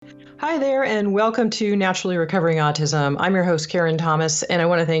Hi there, and welcome to Naturally Recovering Autism. I'm your host, Karen Thomas, and I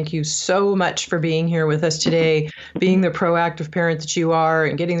want to thank you so much for being here with us today, being the proactive parent that you are,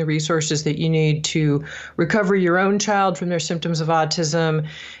 and getting the resources that you need to recover your own child from their symptoms of autism.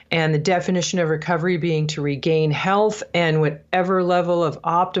 And the definition of recovery being to regain health, and whatever level of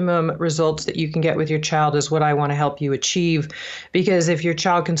optimum results that you can get with your child is what I want to help you achieve. Because if your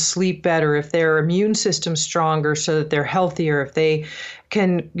child can sleep better, if their immune system's stronger so that they're healthier, if they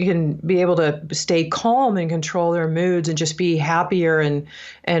can be able to stay calm and control their moods and just be happier and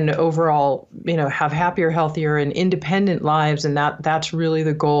overall, have happier, healthier, and independent lives. And that's really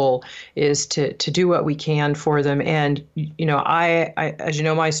the goal, is to do what we can for them. And I as you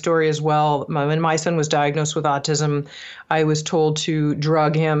know my story as well. When my son was diagnosed with autism, I was told to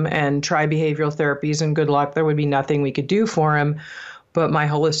drug him and try behavioral therapies, and good luck, there would be nothing we could do for him. But my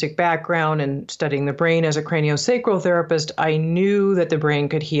holistic background and studying the brain as a craniosacral therapist, I knew that the brain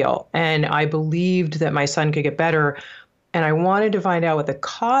could heal, and I believed that my son could get better. And I wanted to find out what the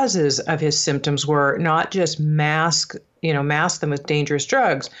causes of his symptoms were, not just mask them with dangerous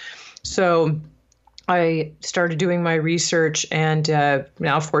drugs. So I started doing my research, and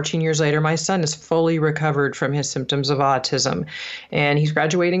now 14 years later, my son is fully recovered from his symptoms of autism, and he's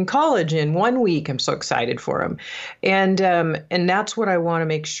graduating college in 1 week. I'm so excited for him. And that's what I want to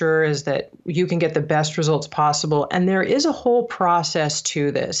make sure, is that you can get the best results possible. And there is a whole process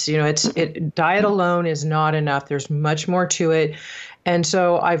to this. Diet alone is not enough. There's much more to it. And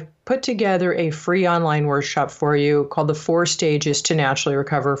so I've put together a free online workshop for you called The 4 Stages to Naturally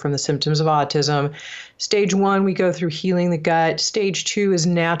Recover from the Symptoms of Autism. Stage 1, we go through healing the gut. Stage 2 is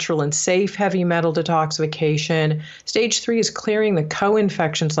natural and safe heavy metal detoxification. Stage 3 is clearing the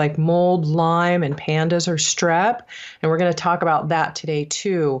co-infections like mold, Lyme, and PANDAS or strep. And we're going to talk about that today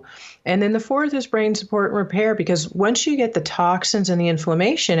too. And then the 4th is brain support and repair, because once you get the toxins and the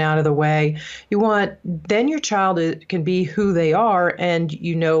inflammation out of the way, then your child can be who they are, and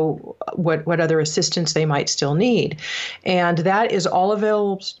what other assistance they might still need. And that is all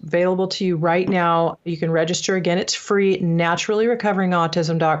available to you right now. You can register. Again, it's free,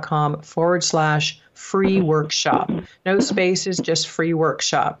 naturallyrecoveringautism.com/free workshop. No spaces, just free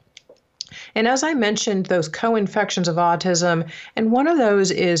workshop. And as I mentioned, those co-infections of autism, and one of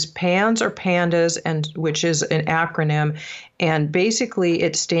those is PANS or PANDAS, which is an acronym, and basically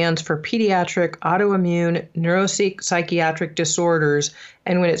it stands for Pediatric Autoimmune Neuropsychiatric Disorders,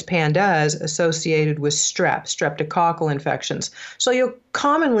 and when it's PANDAS, associated with streptococcal infections. So you'll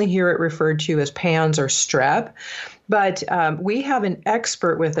commonly hear it referred to as PANS or strep. But we have an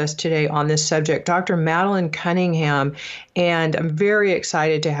expert with us today on this subject, Dr. Madeline Cunningham, and I'm very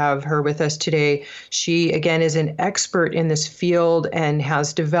excited to have her with us today. She, again, is an expert in this field and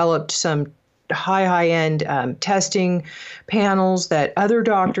has developed some high-end testing panels that other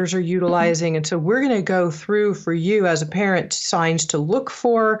doctors are utilizing. And so we're going to go through, for you as a parent, signs to look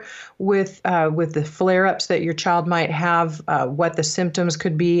for with the flare-ups that your child might have, what the symptoms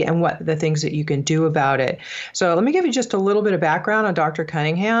could be, and what the things that you can do about it. So let me give you just a little bit of background on Dr.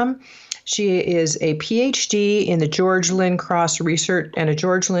 Cunningham. She is a PhD in the George Lynn Cross Research and a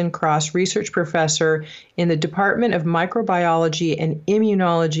George Lynn Cross Research Professor in the Department of Microbiology and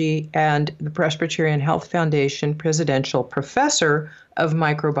Immunology, and the Presbyterian Health Foundation Presidential Professor of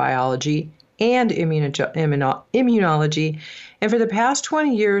Microbiology and Immunology, and for the past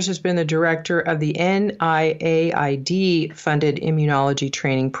 20 years has been the director of the NIAID-funded immunology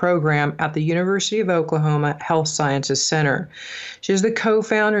training program at the University of Oklahoma Health Sciences Center. She is the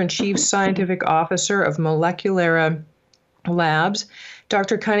co-founder and chief scientific officer of Moleculara Labs.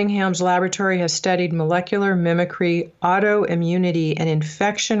 Dr. Cunningham's laboratory has studied molecular mimicry, autoimmunity, and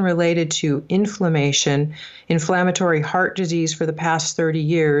infection related to inflammatory heart disease for the past 30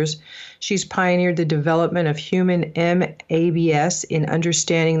 years. She's pioneered the development of human MABS in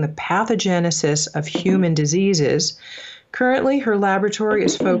understanding the pathogenesis of human diseases. Currently, her laboratory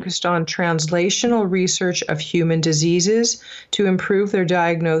is focused on translational research of human diseases to improve their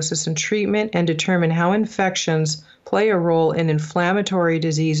diagnosis and treatment and determine how infections play a role in inflammatory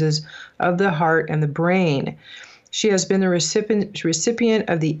diseases of the heart and the brain. She has been the recipient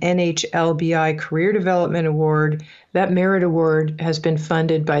of the NHLBI Career Development Award. That merit award has been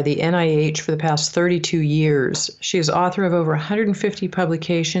funded by the NIH for the past 32 years. She is author of over 150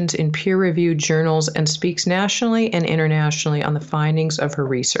 publications in peer-reviewed journals and speaks nationally and internationally on the findings of her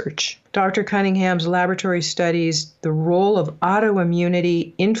research. Dr. Cunningham's laboratory studies the role of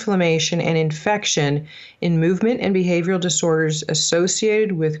autoimmunity, inflammation, and infection in movement and behavioral disorders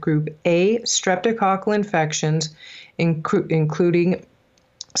associated with Group A streptococcal infections, including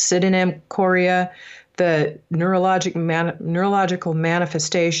Sydenham chorea, the neurological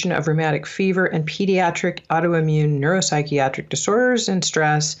manifestation of rheumatic fever and pediatric autoimmune neuropsychiatric disorders and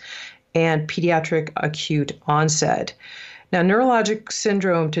stress, and pediatric acute onset. Now, neurologic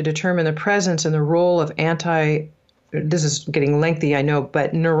syndrome to determine the presence and the role of this is getting lengthy, I know,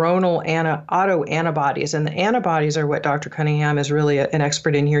 but neuronal autoantibodies. And the antibodies are what Dr. Cunningham is really an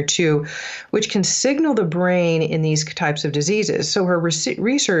expert in here too, which can signal the brain in these types of diseases. So her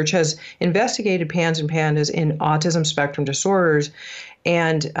research has investigated PANS and PANDAS in autism spectrum disorders.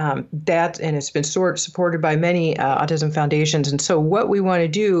 And it's been supported by many autism foundations. And so what we want to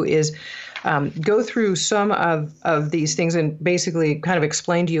do is go through some of these things and basically kind of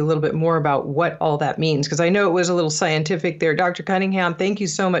explain to you a little bit more about what all that means, because I know it was a little scientific there. Dr. Cunningham, thank you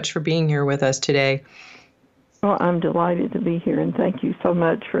so much for being here with us today. Well, I'm delighted to be here, and thank you so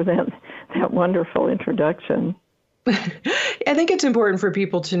much for that wonderful introduction. I think it's important for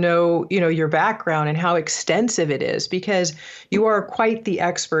people to know, your background and how extensive it is, because you are quite the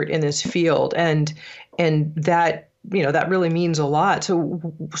expert in this field, and that that really means a lot. So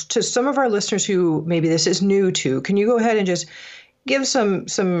to some of our listeners who maybe this is new to, can you go ahead and just give some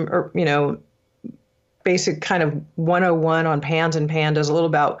basic kind of 101 on PANS and PANDAS, a little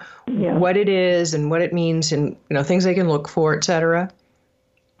about what it is and what it means and, things they can look for, et cetera?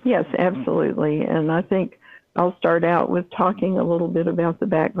 Yes, absolutely. And I think I'll start out with talking a little bit about the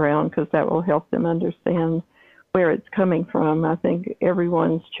background, because that will help them understand where it's coming from. I think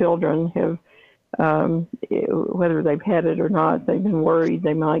everyone's children have, whether they've had it or not, they've been worried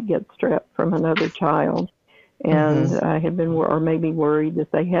they might get strep from another child, and have been, or maybe worried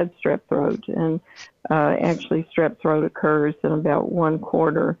that they had strep throat. And actually, strep throat occurs in about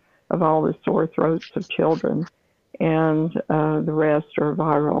 1/4 of all the sore throats of children, and the rest are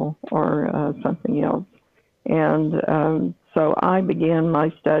viral or something else. And so I began my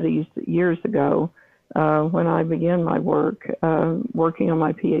studies years ago. When I began my work, working on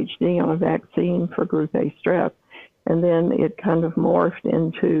my PhD on a vaccine for Group A strep. And then it kind of morphed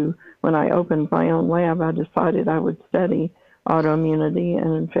into, when I opened my own lab, I decided I would study autoimmunity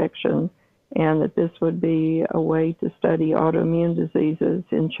and infection, and that this would be a way to study autoimmune diseases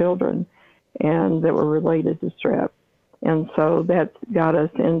in children and that were related to strep. And so that got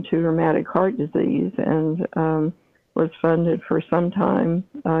us into rheumatic heart disease, and was funded for some time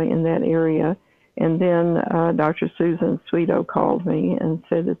in that area. And then Dr. Susan Sweeto called me and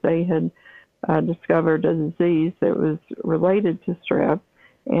said that they had discovered a disease that was related to strep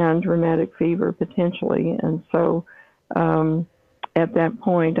and rheumatic fever potentially. And so at that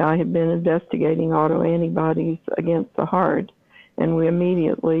point, I had been investigating autoantibodies against the heart. And we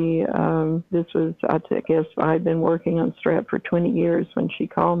immediately, this was, I guess I had been working on strep for 20 years when she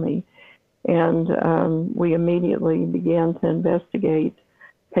called me. And we immediately began to investigate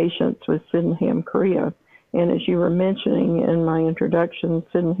patients with Sydenham chorea. And as you were mentioning in my introduction,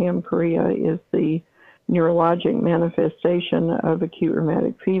 Sydenham chorea is the neurologic manifestation of acute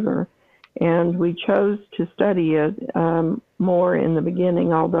rheumatic fever. And we chose to study it more in the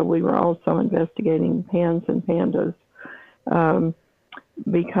beginning, although we were also investigating PANS and PANDAS,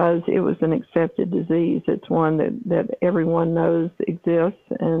 because it was an accepted disease. It's one that everyone knows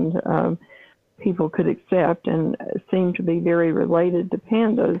exists, and people could accept, and seem to be very related to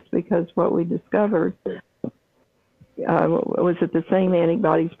PANDAS, because what we discovered was that the same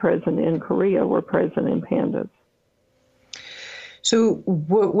antibodies present in chorea were present in PANDAS. So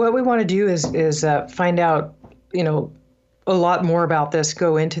what we want to do is find out, a lot more about this,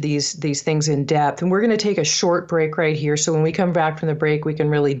 go into these things in depth. And we're going to take a short break right here. So when we come back from the break, we can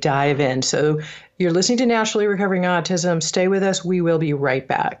really dive in. So you're listening to Naturally Recovering Autism. Stay with us. We will be right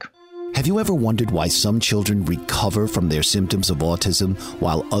back. Have you ever wondered why some children recover from their symptoms of autism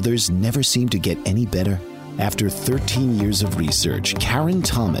while others never seem to get any better? After 13 years of research, Karen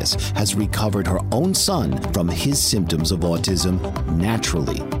Thomas has recovered her own son from his symptoms of autism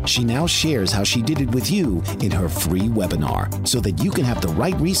naturally. She now shares how she did it with you in her free webinar so that you can have the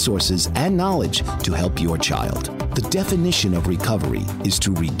right resources and knowledge to help your child. The definition of recovery is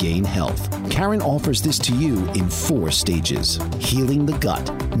to regain health. Karen offers this to you in 4 stages: healing the gut,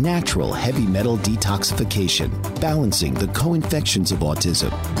 natural heavy metal detoxification, balancing the co-infections of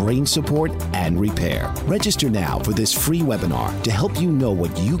autism, brain support, and repair. Register now for this free webinar to help you know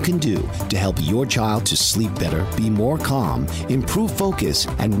what you can do to help your child to sleep better, be more calm, improve focus,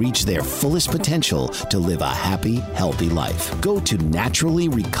 and reach their fullest potential to live a happy, healthy life. Go to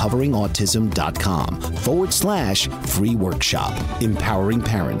naturallyrecovering.com/free workshop, empowering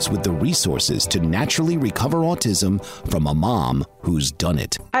parents with the resources to naturally recover autism from a mom who's done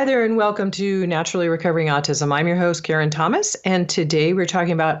it. Hi there, and welcome to Naturally Recovering Autism. I'm your host, Karen Thomas, and today we're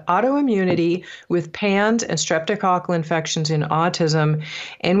talking about autoimmunity with PANS and streptococcal infections in autism.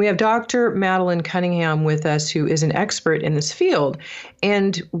 And we have Dr. Madeline Cunningham with us, who is an expert in this field.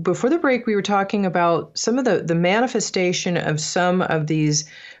 And before the break, we were talking about some of the manifestation of some of these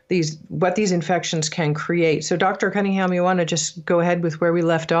what these infections can create. So, Dr. Cunningham, you want to just go ahead with where we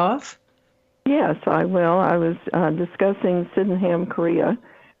left off? Yes, I will. I was discussing Sydenham, Korea,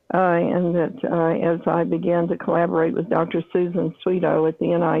 and that as I began to collaborate with Dr. Susan Sweeto at the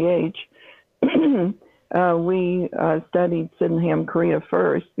NIH, we studied Sydenham, Korea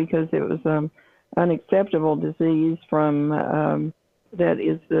first because it was an unacceptable disease from that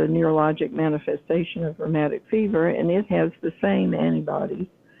is the neurologic manifestation of rheumatic fever, and it has the same antibodies.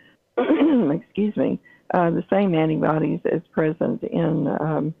 Excuse me, the same antibodies as present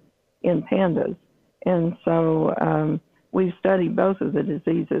in pandas. And so we've studied both of the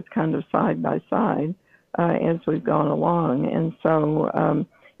diseases kind of side by side as we've gone along. And so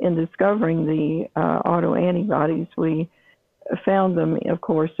in discovering the autoantibodies, we found them, of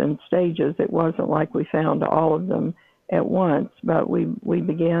course, in stages. It wasn't like we found all of them at once, but we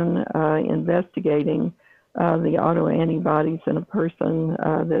began investigating the autoantibodies in a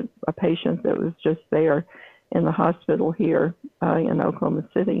patient that was just there in the hospital here in Oklahoma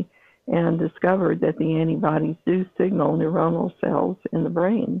City, and discovered that the antibodies do signal neuronal cells in the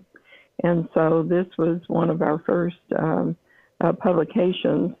brain. And so this was one of our first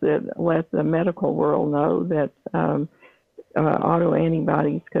publications that let the medical world know that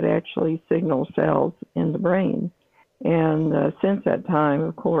autoantibodies could actually signal cells in the brain. And since that time,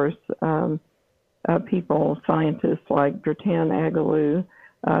 of course, scientists like Dratan Agaloo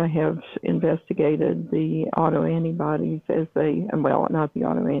have investigated the autoantibodies not the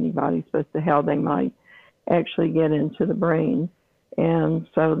autoantibodies, but how they might actually get into the brain. And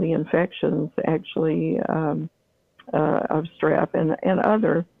so the infections actually of strep and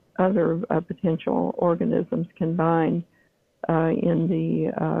other potential organisms can bind in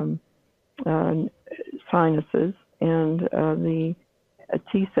the sinuses, and the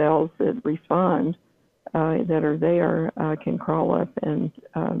T cells that respond that are there can crawl up and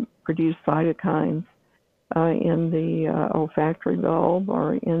produce cytokines in the olfactory bulb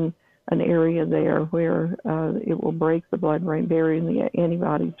or in an area there where it will break the blood-brain barrier and the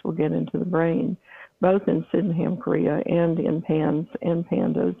antibodies will get into the brain, both in Sydenham, Korea, and in PANS and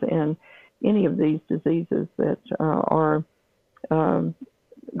pandas, and any of these diseases that are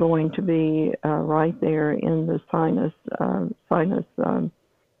going to be right there in the sinus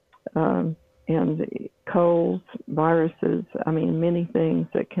and colds, viruses, many things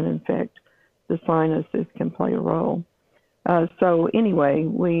that can infect the sinuses can play a role. So anyway,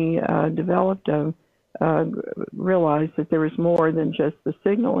 we realized that there was more than just the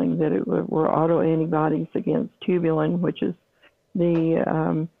signaling, that it were autoantibodies against tubulin, which is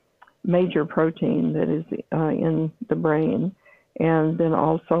the major protein that is in the brain, and then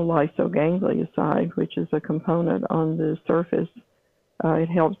also lysoganglioside, which is a component on the surface. It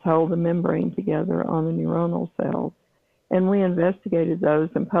helps hold the membrane together on the neuronal cells. And we investigated those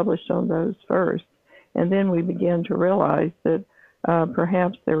and published on those first. And then we began to realize that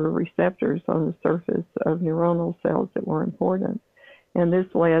perhaps there were receptors on the surface of neuronal cells that were important. And this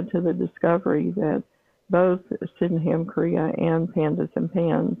led to the discovery that both Sydenham, Korea, and pandas and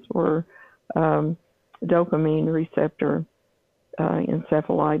PANS were dopamine receptor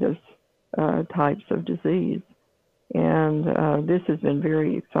encephalitis types of disease. And this has been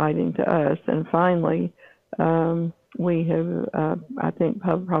very exciting to us. And finally, we have, I think,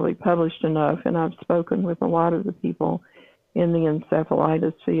 probably published enough, and I've spoken with a lot of the people in the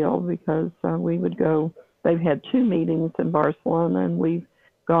encephalitis field, because we would go, they've had 2 meetings in Barcelona, and we've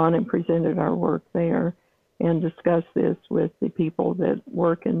gone and presented our work there and discussed this with the people that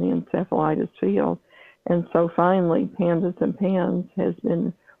work in the encephalitis field. And so finally, pandas and PANS has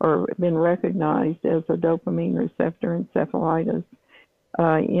been recognized as a dopamine receptor encephalitis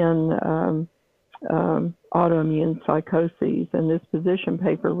in autoimmune psychoses. And this position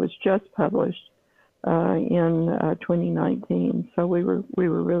paper was just published in 2019. So we were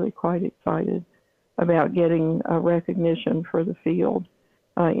really quite excited about getting recognition for the field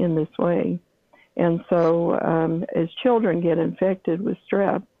in this way. And so as children get infected with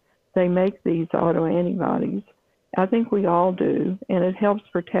strep, they make these autoantibodies. I think we all do, and it helps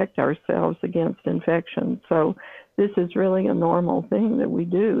protect ourselves against infection. So this is really a normal thing that we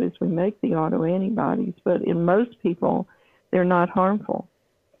do, is we make the autoantibodies, but in most people, they're not harmful.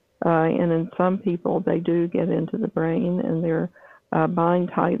 And in some people, they do get into the brain, and they're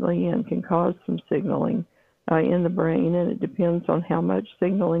bind tightly and can cause some signaling in the brain, and it depends on how much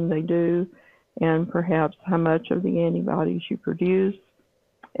signaling they do and perhaps how much of the antibodies you produce.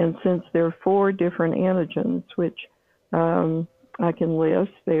 And since there are 4 different antigens, which I can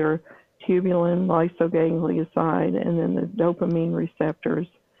list, they are tubulin, lysoganglioside, and then the dopamine receptors,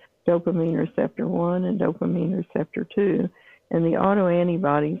 dopamine receptor 1 and dopamine receptor 2. And the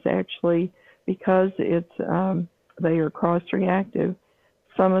autoantibodies actually, because they are cross-reactive,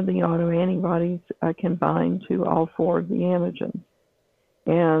 some of the autoantibodies can bind to all 4 of the antigens.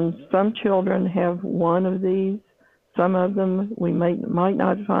 And some children have one of these. Some of them, we might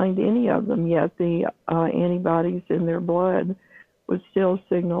not find any of them, yet the antibodies in their blood would still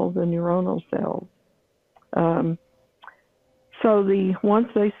signal the neuronal cells. So once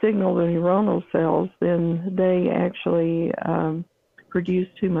they signal the neuronal cells, then they actually produce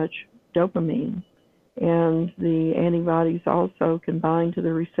too much dopamine. And the antibodies also can bind to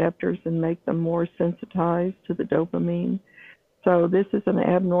the receptors and make them more sensitized to the dopamine. So this is an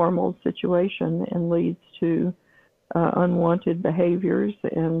abnormal situation and leads to unwanted behaviors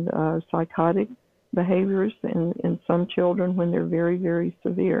and psychotic behaviors in some children when they're very, very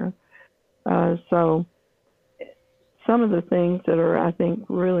severe. So some of the things that are, I think,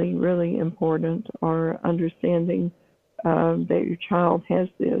 really, really important are understanding that your child has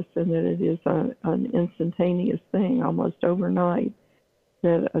this and that it is an instantaneous thing, almost overnight,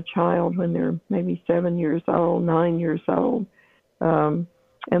 that a child when they're maybe 7 years old, 9 years old,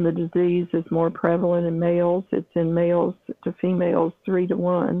 and the disease is more prevalent in males. It's in males to females 3 to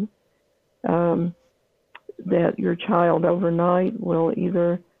 1. That your child overnight will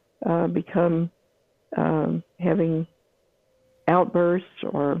either become having outbursts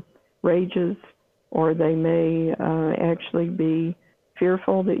or rages, or they may actually be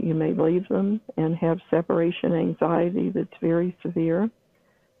fearful that you may leave them and have separation anxiety that's very severe.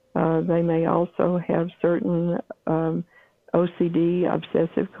 They may also have certain OCD,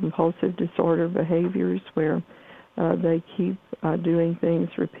 obsessive compulsive disorder behaviors, where they keep doing things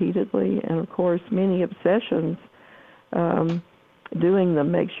repeatedly. And of course, many obsessions, doing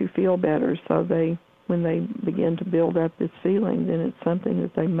them makes you feel better. So when they begin to build up this feeling, then it's something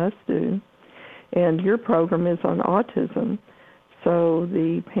that they must do. And your program is on autism. So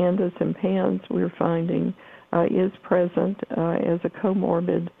the PANDAS and PANS we're finding is present as a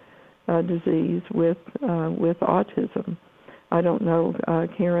comorbid disease with autism. I don't know,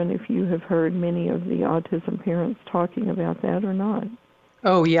 Karen, if you have heard many of the autism parents talking about that or not.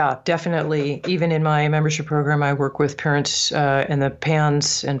 Oh, yeah, definitely. Even in my membership program, I work with parents in the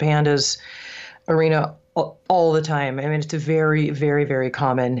PANS and PANDAS arena all the time. I mean, it's a very, very, very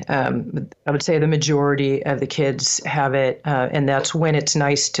common. I would say the majority of the kids have it, and that's when it's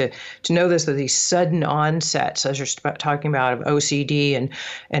nice to know this, that these sudden onsets, as you're talking about, of OCD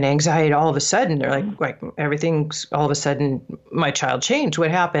and anxiety, all of a sudden, they're like everything's all of a sudden, my child changed,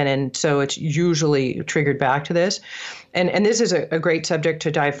 what happened? And so it's usually triggered back to this. And this is a great subject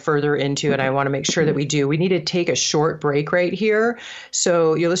to dive further into, and I want to make sure that we do. We need to take a short break right here.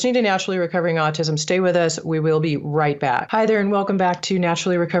 So you're listening to Naturally Recovering Autism. Stay with us. We will be right back. Hi there, and welcome back to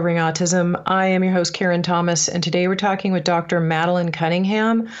Naturally Recovering Autism. I am your host, Karen Thomas, and today we're talking with Dr. Madeline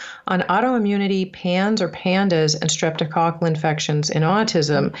Cunningham on autoimmunity, PANS or PANDAS, and streptococcal infections in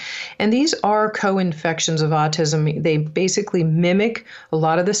autism. And these are co-infections of autism. They basically mimic a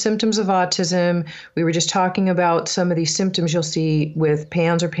lot of the symptoms of autism. We were just talking about some of these symptoms you'll see with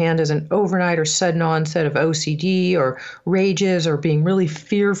PANS or PANDAS, an overnight or sudden onset of OCD or rages or being really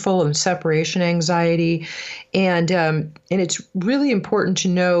fearful and separation anxiety. And it's really important to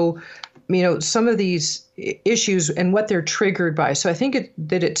know, some of these issues and what they're triggered by. So I think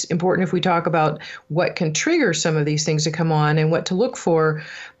that it's important if we talk about what can trigger some of these things to come on and what to look for.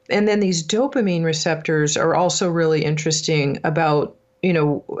 And then these dopamine receptors are also really interesting about,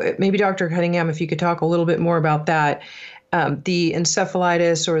 maybe Dr. Cunningham, if you could talk a little bit more about that. The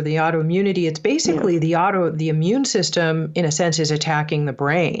encephalitis or the autoimmunity, it's basically the immune system, in a sense, is attacking the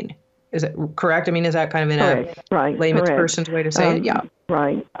brain. Is it correct? I mean, is that kind of in a layman's person's way to say it? Yeah.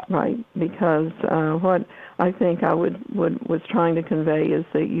 Right. Because what I think I was trying to convey is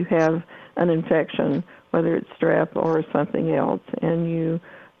that you have an infection, whether it's strep or something else, and you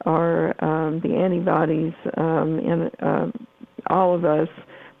are the antibodies, and all of us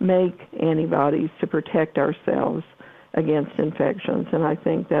make antibodies to protect ourselves against infections. And I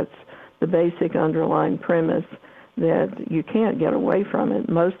think that's the basic underlying premise, that you can't get away from it.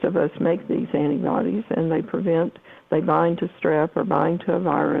 Most of us make these antibodies, and they bind to strep or bind to a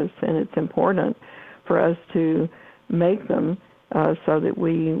virus, and it's important for us to make them so that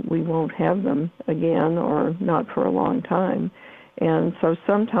we won't have them again, or not for a long time. And so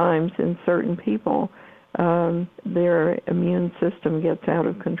sometimes in certain people, their immune system gets out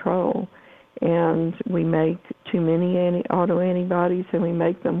of control, and we make too many autoantibodies, and we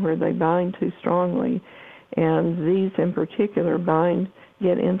make them where they bind too strongly. And these in particular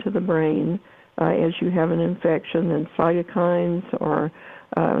get into the brain as you have an infection, and cytokines or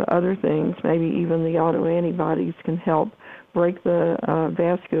other things, maybe even the autoantibodies, can help break the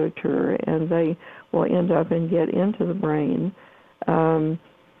vasculature, and they will end up and get into the brain.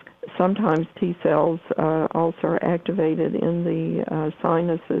 Sometimes T cells also are activated in the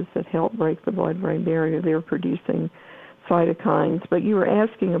sinuses that help break the blood-brain barrier. They're producing cytokines. But you were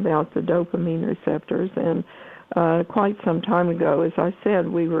asking about the dopamine receptors, and quite some time ago, as I said,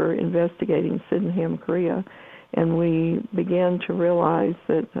 we were investigating Sydenham chorea, and we began to realize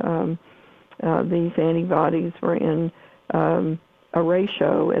that these antibodies were in a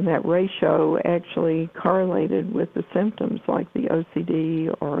ratio, and that ratio actually correlated with the symptoms like the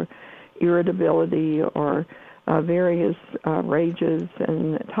OCD or irritability or various rages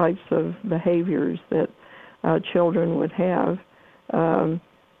and types of behaviors that children would have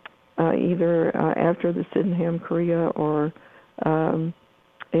either after the Sydenham chorea or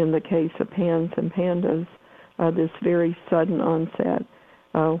in the case of PANS and PANDAS, this very sudden onset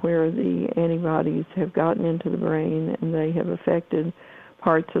where the antibodies have gotten into the brain and they have affected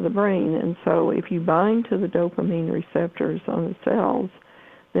parts of the brain. And so if you bind to the dopamine receptors on the cells,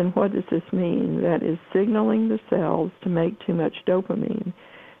 then what does this mean? That is signaling the cells to make too much dopamine.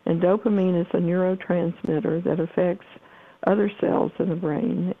 And dopamine is a neurotransmitter that affects other cells in the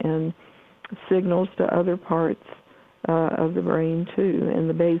brain and signals to other parts of the brain too. And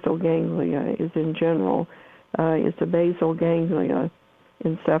the basal ganglia is in general, it's a basal ganglia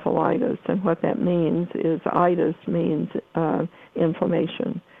encephalitis, and what that means is itis means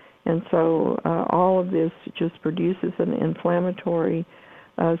inflammation. And so all of this just produces an inflammatory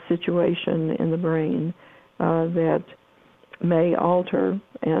situation in the brain that may alter,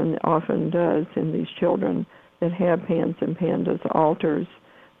 and often does in these children that have PANS and PANDAS, alters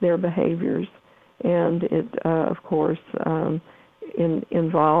their behaviors. And it, of course,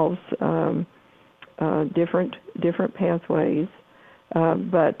 involves different pathways.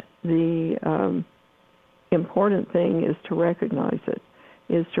 But the important thing is to recognize it,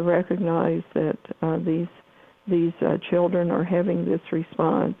 is to recognize that these children are having this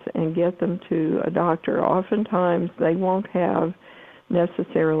response and get them to a doctor. Oftentimes they won't have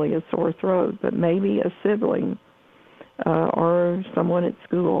necessarily a sore throat, but maybe a sibling or someone at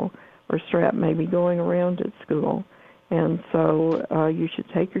school or strep may be going around at school. And so you should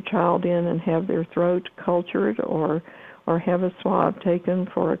take your child in and have their throat cultured or have a swab taken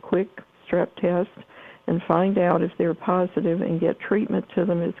for a quick strep test and find out if they're positive and get treatment to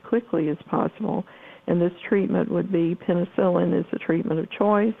them as quickly as possible. And this treatment would be penicillin is the treatment of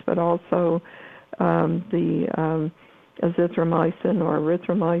choice, but also the azithromycin or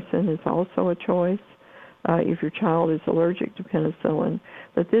erythromycin is also a choice if your child is allergic to penicillin.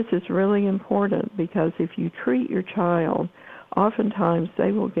 But this is really important because if you treat your child, oftentimes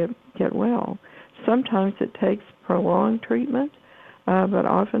they will get well. Sometimes it takes prolonged treatment, but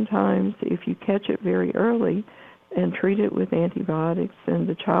oftentimes if you catch it very early and treat it with antibiotics, then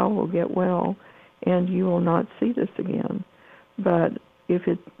the child will get well and you will not see this again. But if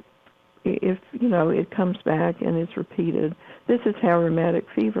you know it comes back and is repeated, this is how rheumatic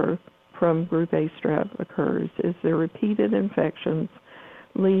fever from group A strep occurs, is the repeated infections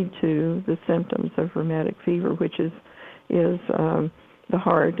lead to the symptoms of rheumatic fever, which is the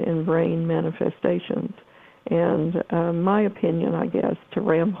heart and brain manifestations. And my opinion, I guess, to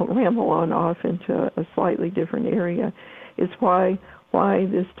ramble on off into a slightly different area, is why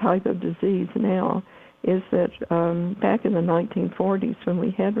this type of disease now is that back in the 1940s when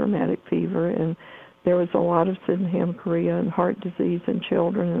we had rheumatic fever and there was a lot of Sydenham chorea and heart disease in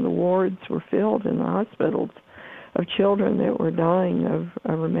children, and the wards were filled in the hospitals of children that were dying of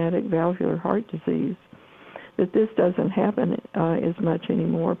rheumatic valvular heart disease, that this doesn't happen as much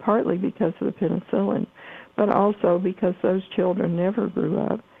anymore, partly because of the penicillin, but also because those children never grew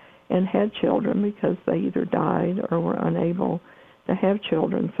up and had children because they either died or were unable to have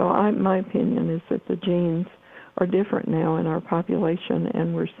children. So my opinion is that the genes are different now in our population,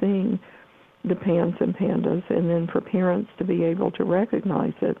 and we're seeing the PANS and PANDAS, and then for parents to be able to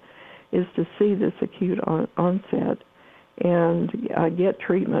recognize it is to see this acute onset and get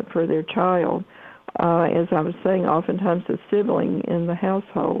treatment for their child. As I was saying, oftentimes a sibling in the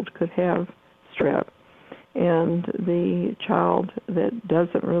household could have strep, and the child that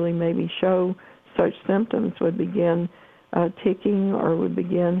doesn't really maybe show such symptoms would begin ticking or would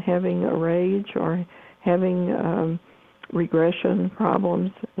begin having a rage or having regression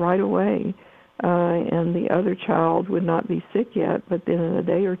problems right away and the other child would not be sick yet, but then in a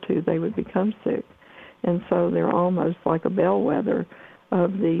day or two they would become sick. And so they're almost like a bellwether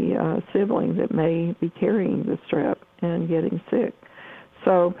of the sibling that may be carrying the strep and getting sick.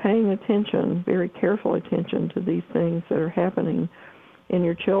 So paying attention, very careful attention to these things that are happening in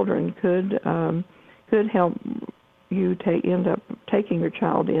your children could help you end up taking your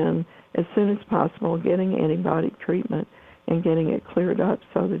child in as soon as possible, getting antibiotic treatment and getting it cleared up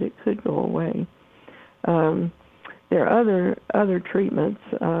so that it could go away. There are other treatments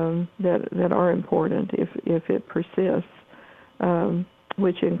that are important if it persists,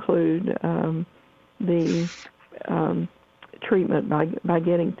 which include the treatment by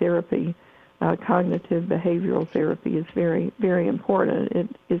getting therapy. Cognitive behavioral therapy is very, very important. It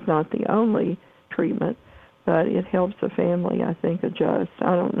is not the only treatment, but it helps a family, I think, adjust.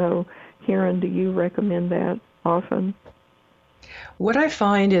 I don't know, Karen, do you recommend that often? What I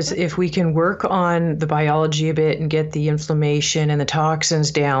find is if we can work on the biology a bit and get the inflammation and the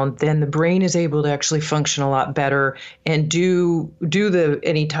toxins down, then the brain is able to actually function a lot better and do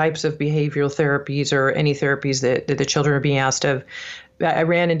any types of behavioral therapies or any therapies that the children are being asked of. I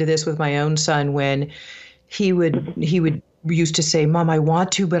ran into this with my own son when he would used to say, "Mom, I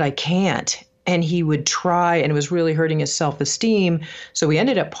want to, but I can't." And he would try, and it was really hurting his self-esteem. So we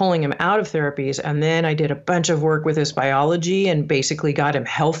ended up pulling him out of therapies. And then I did a bunch of work with his biology and basically got him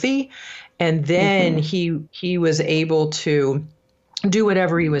healthy. And then he was able to do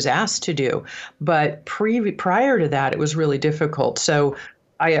whatever he was asked to do. But prior to that, it was really difficult. So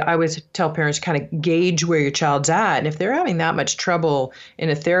I always tell parents kind of gauge where your child's at. And if they're having that much trouble in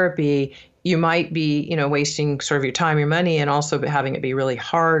a therapy, you might be, wasting sort of your time, your money, and also having it be really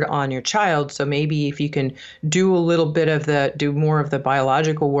hard on your child. So maybe if you can do more of the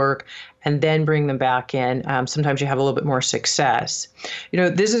biological work and then bring them back in, sometimes you have a little bit more success.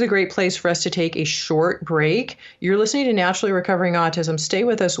 This is a great place for us to take a short break. You're listening to Naturally Recovering Autism. Stay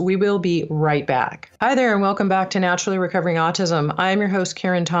with us. We will be right back. Hi there, and welcome back to Naturally Recovering Autism. I'm your host,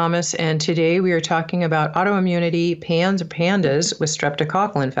 Karen Thomas, and today we are talking about autoimmunity, pandas with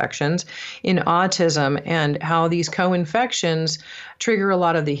streptococcal infections in autism and how these co-infections trigger a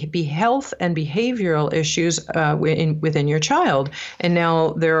lot of the health and behavioral issues within your child. And now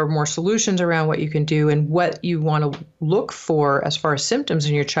there are more solutions around what you can do and what you want to look for as far as symptoms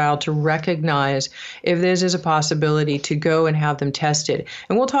in your child to recognize if this is a possibility to go and have them tested.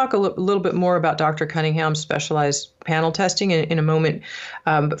 And we'll talk a little bit more about Dr. Cunningham's specialized panel testing in a moment.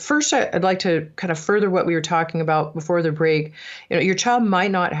 But first, I'd like to kind of further what we were talking about before the break. Your child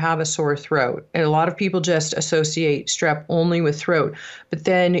might not have a sore throat. And a lot of people just associate strep only with throat. But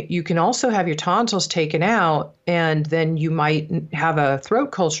then you can also have your tonsils taken out, and then you might have a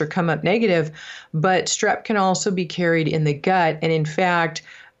throat culture come up negative. But strep can also be carried in the gut. And in fact,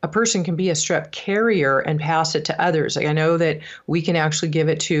 a person can be a strep carrier and pass it to others. I know that we can actually give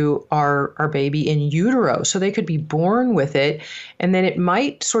it to our baby in utero. So they could be born with it, and then it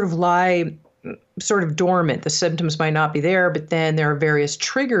might sort of lie sort of dormant. The symptoms might not be there, but then there are various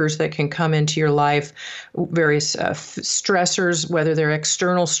triggers that can come into your life, various stressors, whether they're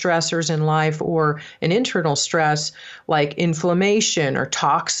external stressors in life or an internal stress like inflammation or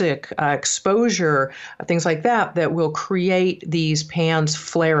toxic exposure, things like that will create these PANS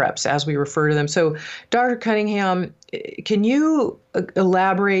flare-ups, as we refer to them. So, Dr. Cunningham, can you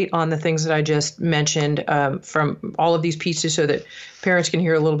elaborate on the things that I just mentioned from all of these pieces so that parents can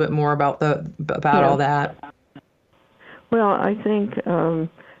hear a little bit more about all that? Well, I think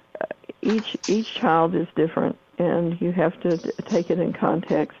each child is different, and you have to take it in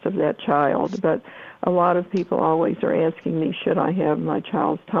context of that child. But a lot of people always are asking me, should I have my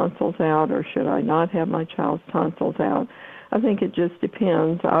child's tonsils out or should I not have my child's tonsils out? I think it just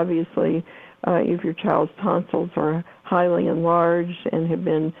depends. Obviously, if your child's tonsils are highly enlarged and have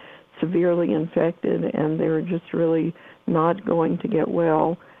been severely infected and they're just really not going to get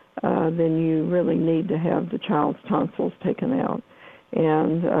well, then you really need to have the child's tonsils taken out.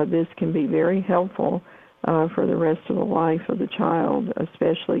 And this can be very helpful for the rest of the life of the child,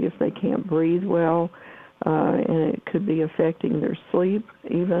 especially if they can't breathe well, and it could be affecting their sleep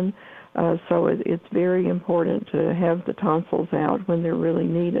even. So it's very important to have the tonsils out when they're really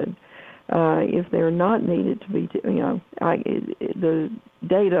needed. If they're not needed to be, the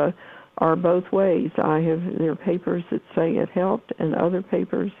data are both ways. There are papers that say it helped and other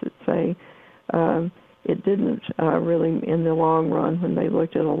papers that say it didn't really in the long run when they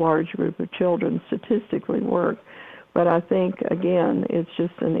looked at a large group of children statistically work. But I think, again, it's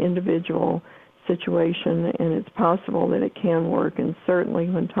just an individual situation, and it's possible that it can work. And certainly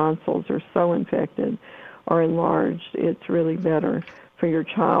when tonsils are so infected or enlarged, it's really better for your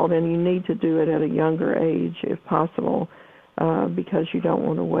child, and you need to do it at a younger age if possible, because you don't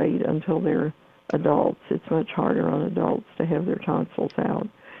want to wait until they're adults. It's much harder on adults to have their tonsils out.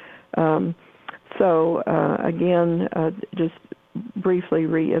 Again, just briefly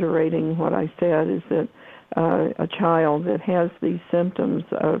reiterating what I said is that a child that has these symptoms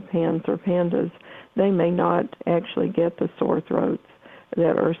of PANS or PANDAS, they may not actually get the sore throats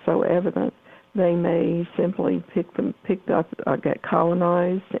that are so evident. They may simply get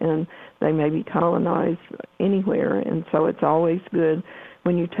colonized, and they may be colonized anywhere. And so it's always good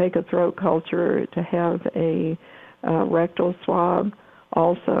when you take a throat culture to have a rectal swab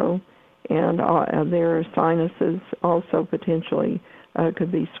also, and their sinuses also potentially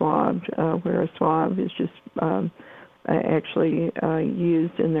could be swabbed, where a swab is just actually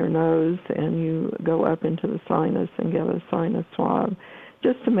used in their nose, and you go up into the sinus and get a sinus swab,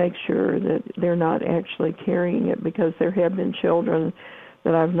 just to make sure that they're not actually carrying it, because there have been children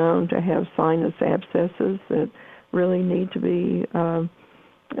that I've known to have sinus abscesses that really need to be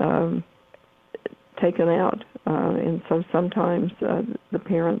taken out. And so sometimes the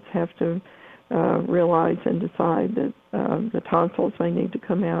parents have to realize and decide that the tonsils may need to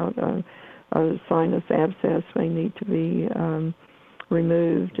come out, a sinus abscess may need to be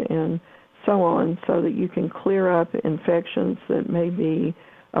removed, and so on, so that you can clear up infections that may be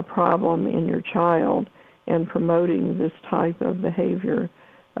a problem in your child and promoting this type of behavior,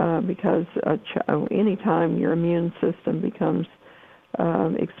 because anytime your immune system becomes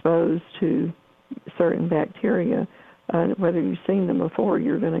exposed to certain bacteria, whether you've seen them before,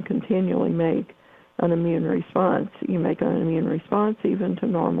 you're going to continually make an immune response. You make an immune response even to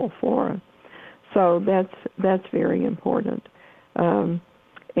normal flora. So that's very important. And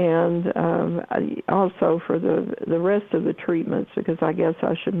also for the rest of the treatments, because I guess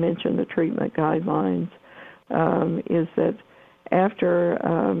I should mention the treatment guidelines, is that after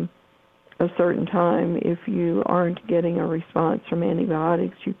a certain time, if you aren't getting a response from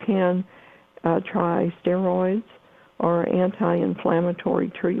antibiotics, you can try steroids or anti-inflammatory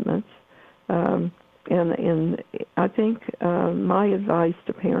treatments. And I think my advice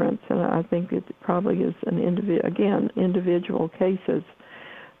to parents, and I think it probably is individual cases,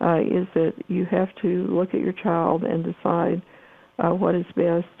 is that you have to look at your child and decide what is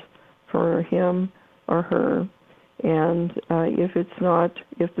best for him or her. And if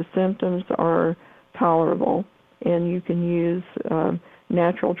the symptoms are tolerable, and you can use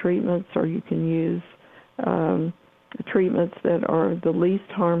natural treatments, or you can use treatments that are the least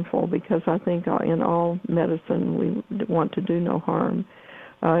harmful, because I think in all medicine we want to do no harm,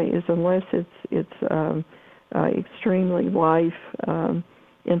 is unless it's extremely life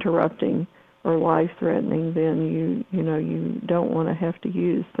interrupting or life-threatening, then you don't want to have to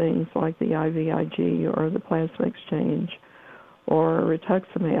use things like the IVIG or the plasma exchange or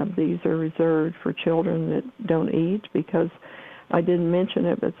rituximab. These are reserved for children that don't eat, because I didn't mention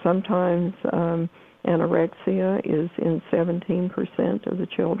it, but sometimes anorexia is in 17% of the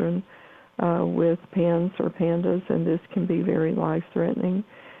children with PANS or PANDAS, and this can be very life-threatening.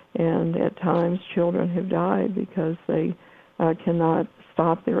 And at times children have died because they cannot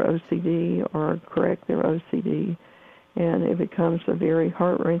stop their OCD or correct their OCD, and it becomes a very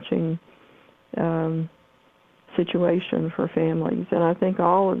heart-wrenching situation for families. And I think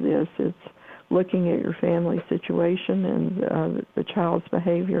all of this is looking at your family situation and the child's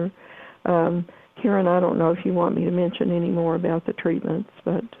behavior. Karen, I don't know if you want me to mention any more about the treatments,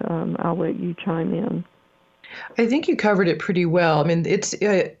 but I'll let you chime in. I think you covered it pretty well. I mean, it's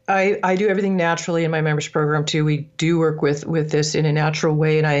I do everything naturally in my membership program too. We do work with this in a natural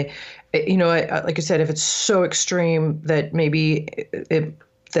way, and I like I said, if it's so extreme that maybe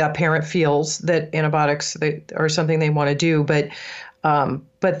that parent feels that antibiotics are something they want to do, but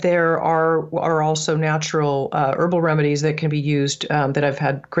there are also natural herbal remedies that can be used that I've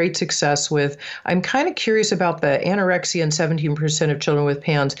had great success with. I'm kind of curious about the anorexia in 17% of children with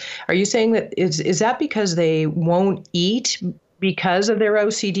PANS. Are you saying that is that because they won't eat because of their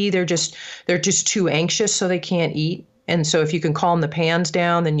OCD? They're just too anxious, so they can't eat? And so if you can calm the PANS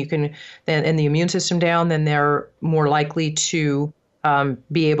down, and the immune system down, then they're more likely to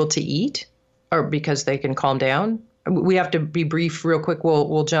be able to eat, or because they can calm down? We have to be brief real quick.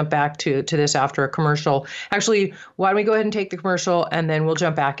 We'll jump back to this after a commercial. Actually, why don't we go ahead and take the commercial, and then we'll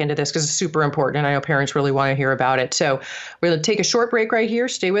jump back into this because it's super important, and I know parents really want to hear about it. So we're going to take a short break right here.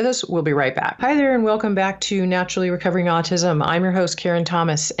 Stay with us. We'll be right back. Hi there, and welcome back to Naturally Recovering Autism. I'm your host, Karen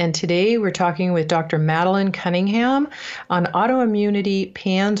Thomas, and today we're talking with Dr. Madeline Cunningham on autoimmunity,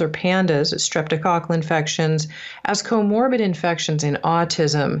 PANS or PANDAS, streptococcal infections, as comorbid infections in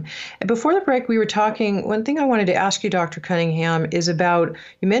autism. And before the break, we were talking, one thing I wanted to ask ask you, Dr. Cunningham, is about,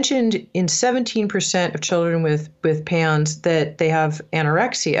 you mentioned in 17% of children with PANS that they have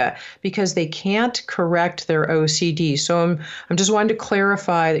anorexia because they can't correct their OCD. So I'm just wanting to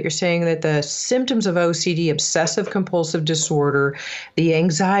clarify that you're saying that the symptoms of OCD, obsessive compulsive disorder, the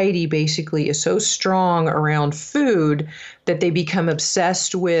anxiety basically is so strong around food that they become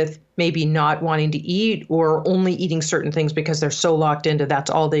obsessed with maybe not wanting to eat or only eating certain things because they're so locked into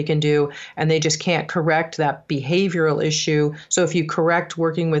that's all they can do, and they just can't correct that behavioral issue. So if you correct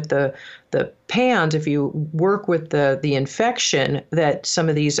working with the PANS, if you work with the infection, that some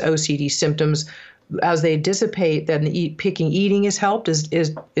of these OCD symptoms, as they dissipate, then picking eating is helped. Is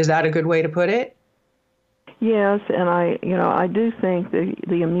that a good way to put it? Yes, and I do think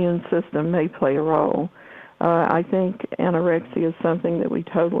the immune system may play a role. I think anorexia is something that we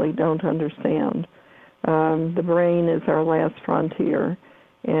totally don't understand. The brain is our last frontier,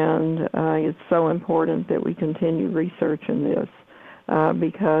 and it's so important that we continue research in this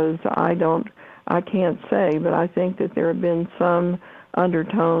because I can't say, but I think that there have been some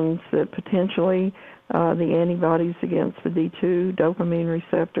undertones that potentially the antibodies against the D2 dopamine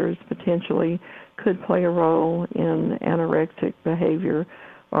receptors potentially could play a role in anorexic behavior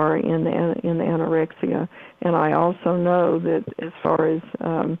or in anorexia. And I also know that as far as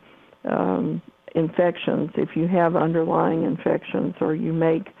infections, if you have underlying infections or you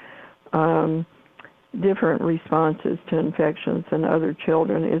make different responses to infections in other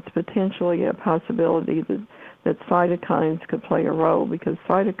children, it's potentially a possibility that cytokines could play a role because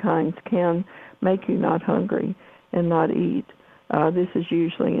cytokines can make you not hungry and not eat. This is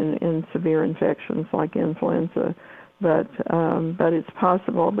usually in severe infections like influenza. But it's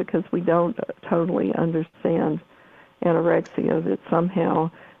possible because we don't totally understand anorexia that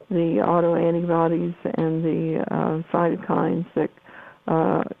somehow the autoantibodies and the cytokines that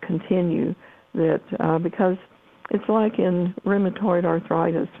continue that because it's like in rheumatoid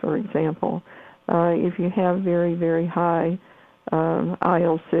arthritis, for example. If you have very, very high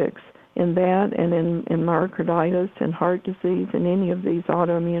IL-6 in that and in myocarditis and heart disease and any of these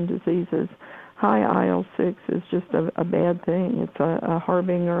autoimmune diseases, high IL-6 is just a bad thing. It's a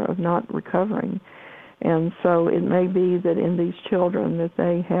harbinger of not recovering. And so it may be that in these children that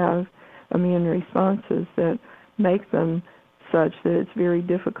they have immune responses that make them such that it's very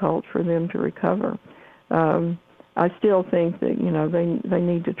difficult for them to recover. I still think that, they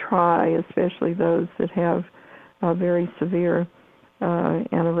need to try, especially those that have very severe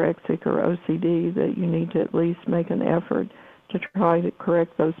anorexic or OCD, that you need to at least make an effort to try to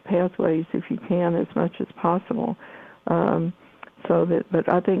correct those pathways if you can as much as possible. But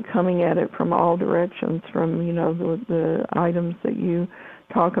I think coming at it from all directions, from the items that you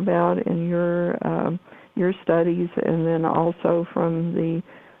talk about in your studies, and then also from the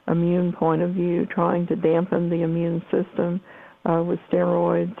immune point of view, trying to dampen the immune system with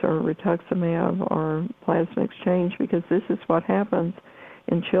steroids or rituximab or plasma exchange, because this is what happens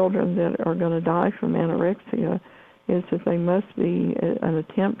in children that are going to die from anorexia. Is that an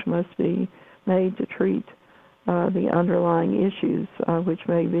attempt must be made to treat the underlying issues, which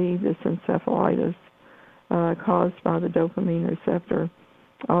may be this encephalitis caused by the dopamine receptor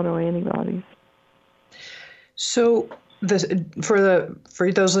autoantibodies. So for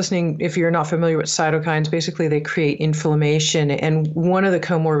those listening, if you're not familiar with cytokines, basically they create inflammation. And one of the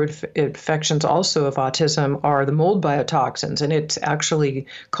comorbid infections also of autism are the mold biotoxins. And it's actually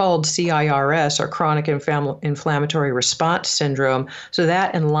called CIRS, or chronic inflammatory response syndrome. So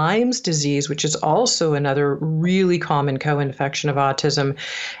that and Lyme's disease, which is also another really common co-infection of autism.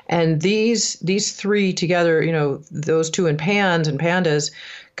 And these three together, those two in PANS and PANDAS,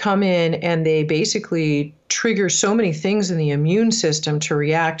 come in and they basically trigger so many things in the immune system to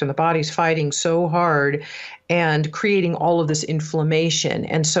react, and the body's fighting so hard and creating all of this inflammation.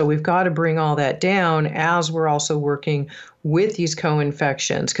 And so we've got to bring all that down as we're also working with these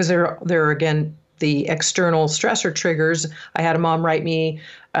co-infections, because there are again the external stressor triggers. I had a mom write me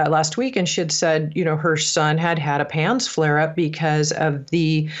last week, and she had said, her son had a PANS flare-up because of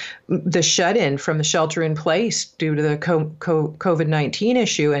the shut-in from the shelter-in-place due to the COVID-19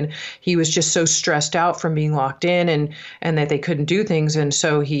 issue, and he was just so stressed out from being locked in and that they couldn't do things, and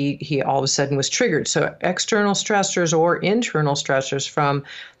so he all of a sudden was triggered. So external stressors or internal stressors from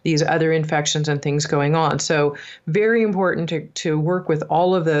these other infections and things going on. So very important to work with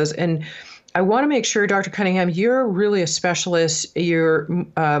all of those. And I want to make sure, Dr. Cunningham, you're really a specialist. You're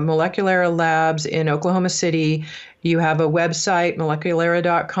Moleculara Labs in Oklahoma City. You have a website,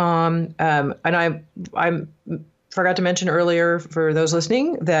 moleculara.com. And I forgot to mention earlier for those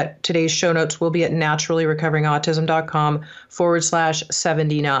listening that today's show notes will be at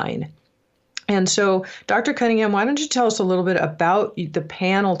naturallyrecoveringautism.com/79. And so, Dr. Cunningham, why don't you tell us a little bit about the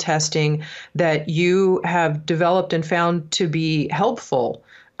panel testing that you have developed and found to be helpful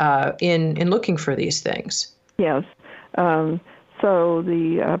in looking for these things? Yes. So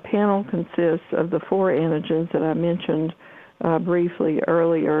the panel consists of the 4 antigens that I mentioned briefly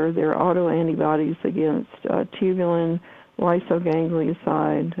earlier. They're autoantibodies against tubulin,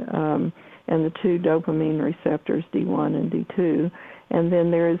 lysoganglioside, and the 2 dopamine receptors, D1 and D2. And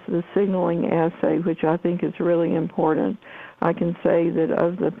then there is the signaling assay, which I think is really important. I can say that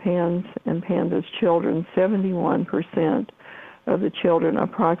of the PANS and PANDAS children, 71% of the children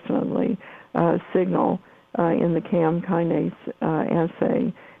approximately signal in the CAM kinase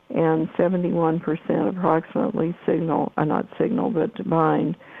assay, and 71% approximately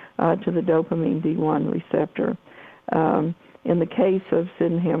bind to the dopamine D1 receptor. In the case of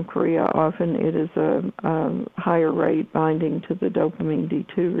Sydenham chorea, often it is a higher rate binding to the dopamine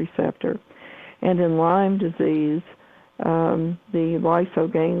D2 receptor. And in Lyme disease, the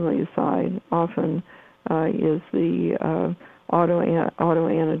lysoganglioside often is the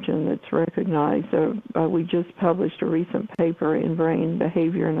autoantigen that's recognized. We just published a recent paper in Brain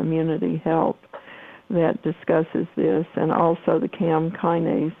Behavior and Immunity Health that discusses this, and also the CAM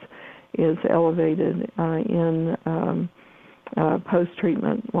kinase is elevated in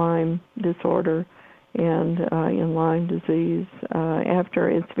post-treatment Lyme disorder and in Lyme disease.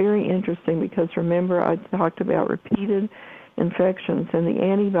 It's very interesting because remember I talked about repeated infections, and the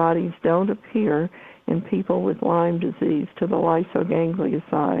antibodies don't appear in people with Lyme disease to the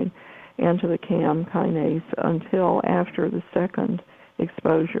lysoganglioside and to the CAM kinase until after the second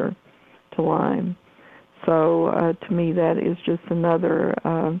exposure to Lyme. So to me that is just another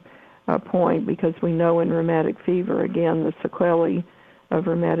point, because we know in rheumatic fever, again, the sequelae of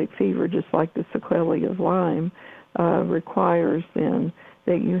rheumatic fever, just like the sequelae of Lyme, requires then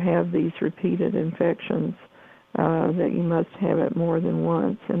that you have these repeated infections, that you must have it more than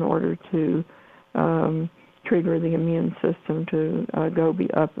once in order to trigger the immune system to go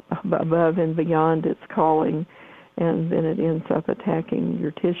up above and beyond its calling, and then it ends up attacking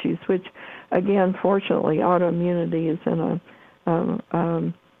your tissues, which, again, fortunately, autoimmunity is in a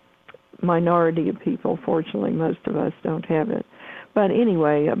minority of people. Fortunately, most of us don't have it. But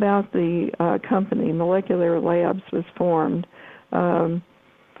anyway, about the company, Molecular Labs was formed a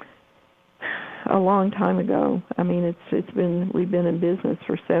long time ago. I mean, we've been in business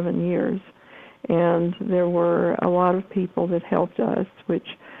for 7 years, and there were a lot of people that helped us, which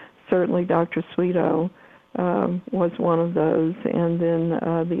certainly Dr. Sweeto was one of those, and then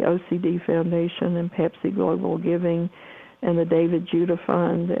the OCD Foundation and Pepsi Global Giving and the David Judah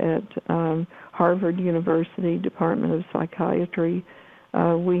Fund at Harvard University Department of Psychiatry.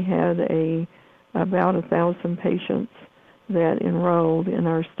 We had about 1,000 patients that enrolled in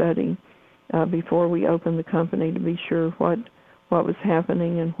our study before we opened the company, to be sure what was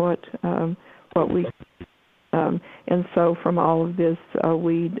happening and what we. And so from all of this,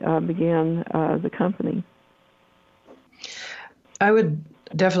 we began the company. I would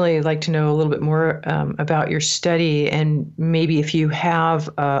definitely like to know a little bit more about your study, and maybe if you have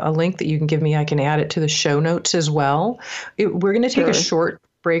a link that you can give me, I can add it to the show notes as well. We're going to take a short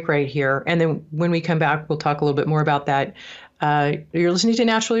break right here, and then when we come back, we'll talk a little bit more about that. You're listening to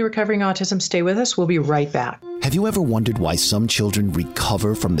Naturally Recovering Autism. Stay with us. We'll be right back. Have you ever wondered why some children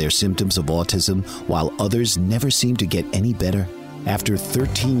recover from their symptoms of autism while others never seem to get any better? After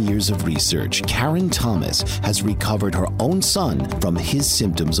 13 years of research, Karen Thomas has recovered her own son from his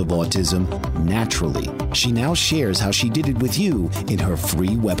symptoms of autism naturally. She now shares how she did it with you in her free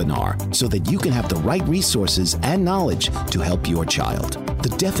webinar so that you can have the right resources and knowledge to help your child. The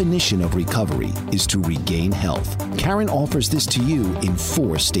definition of recovery is to regain health. Karen offers this to you in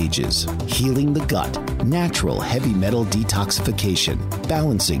 4 stages: healing the gut, natural heavy metal detoxification,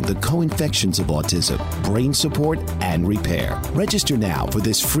 balancing the co-infections of autism, brain support, and repair. Register now for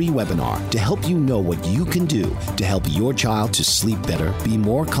this free webinar to help you know what you can do to help your child to sleep better, be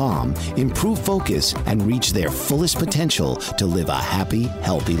more calm, improve focus, and reach their fullest potential to live a happy,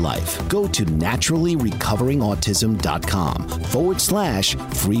 healthy life. Go to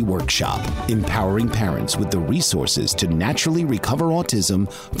naturallyrecoveringalautism.com/free workshop, empowering parents with the resources to naturally recover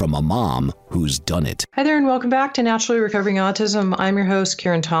autism from a mom who's done it. Hi there, and welcome back to Naturally Recovering Autism. I'm your host,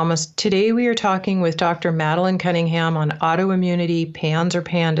 Karen Thomas. Today we are talking with Dr. Madeline Cunningham on autoimmunity, PANS or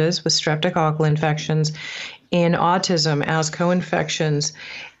PANDAS with streptococcal infections in autism as co-infections.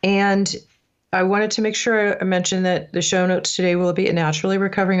 And I wanted to make sure I mentioned that the show notes today will be at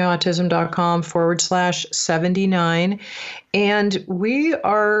naturallyrecoveringautism.com/79. And we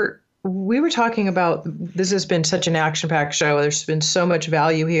are we were talking about this has been such an action-packed show. There's been so much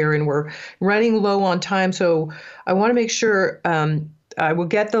value here, and we're running low on time. So I want to make sure I will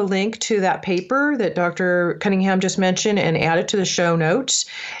get the link to that paper that Dr. Cunningham just mentioned and add it to the show notes.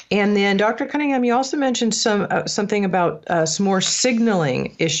 And then, Dr. Cunningham, you also mentioned something about some more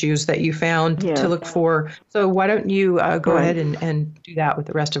signaling issues that you found to look for. So why don't you go ahead and do that with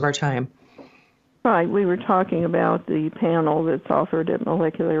the rest of our time? Right. We were talking about the panel that's offered at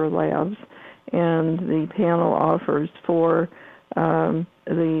Molecular Labs, and the panel offers for the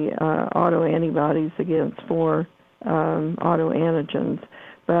autoantibodies against 4 autoantigens,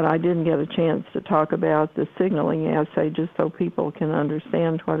 but I didn't get a chance to talk about the signaling assay just so people can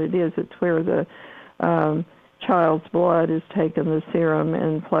understand what it is. It's where the child's blood is taken, the serum,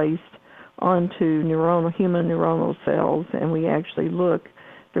 and placed onto human neuronal cells, and we actually look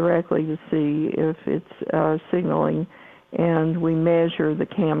directly to see if it's signaling, and we measure the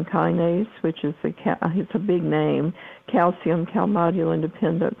CAM kinase, which is it's a big name, calcium calmodulin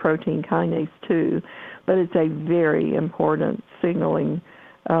dependent protein kinase 2, but it's a very important signaling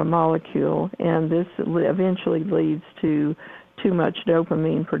molecule, and this eventually leads to too much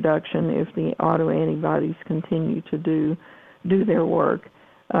dopamine production if the autoantibodies continue to do their work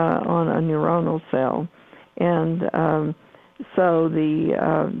on a neuronal cell. And so the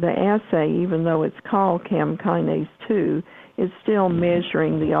assay, even though it's called CAM kinase 2, is still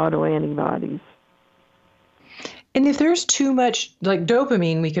measuring the autoantibodies. And if there's too much, like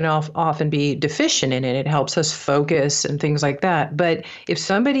dopamine, we can often be deficient in it. It helps us focus and things like that. But if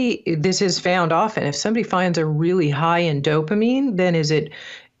this is found often, if somebody finds a really high in dopamine, then is it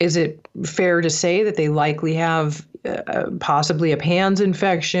fair to say that they likely have possibly a PANS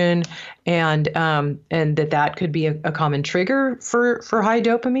infection, and that could be a common trigger for high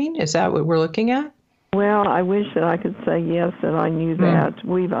dopamine? Is that what we're looking at? Well, I wish that I could say yes, that I knew that.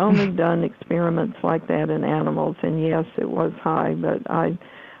 We've only done experiments like that in animals, and yes, it was high, but I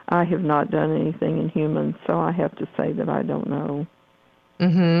have not done anything in humans, so I have to say that I don't know.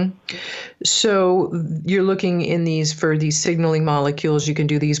 Mm-hmm. So you're looking for these signaling molecules. You can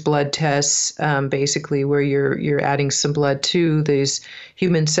do these blood tests, basically, where you're adding some blood to these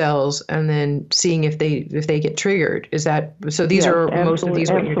human cells and then seeing if they get triggered. Is that so? These are most of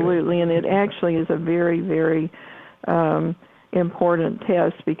these. Absolutely, and it actually is a very, very important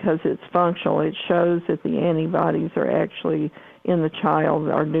test because it's functional. It shows that the antibodies are actually in the child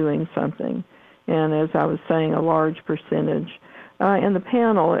are doing something, and as I was saying, a large percentage. In the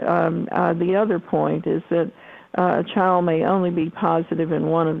panel, the other point is that a child may only be positive in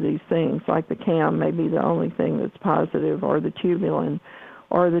one of these things, like the CAM may be the only thing that's positive, or the tubulin,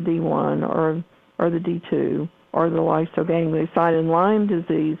 or the D1, or the D2, or the lysoganglioside. In Lyme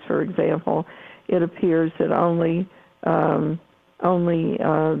disease, for example, it appears that only the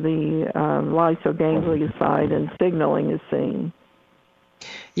lysoganglioside and signaling is seen.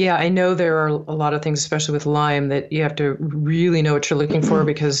 Yeah, I know there are a lot of things, especially with Lyme, that you have to really know what you're looking for,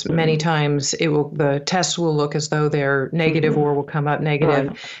 because many times the tests will look as though they're negative or will come up negative,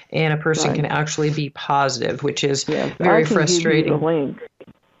 right, and a person can actually be positive, which is very frustrating. I can give you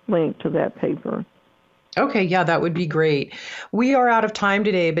the link to that paper. Okay, yeah, that would be great. We are out of time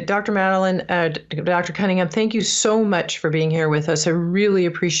today, but Dr. Madeline, Dr. Cunningham, thank you so much for being here with us. I really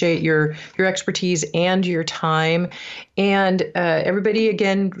appreciate your expertise and your time. And everybody,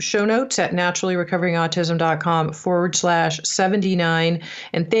 again, show notes at naturallyrecoveringautism.com/79.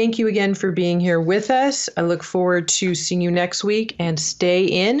 And thank you again for being here with us. I look forward to seeing you next week, and stay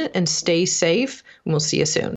in and stay safe. And we'll see you soon.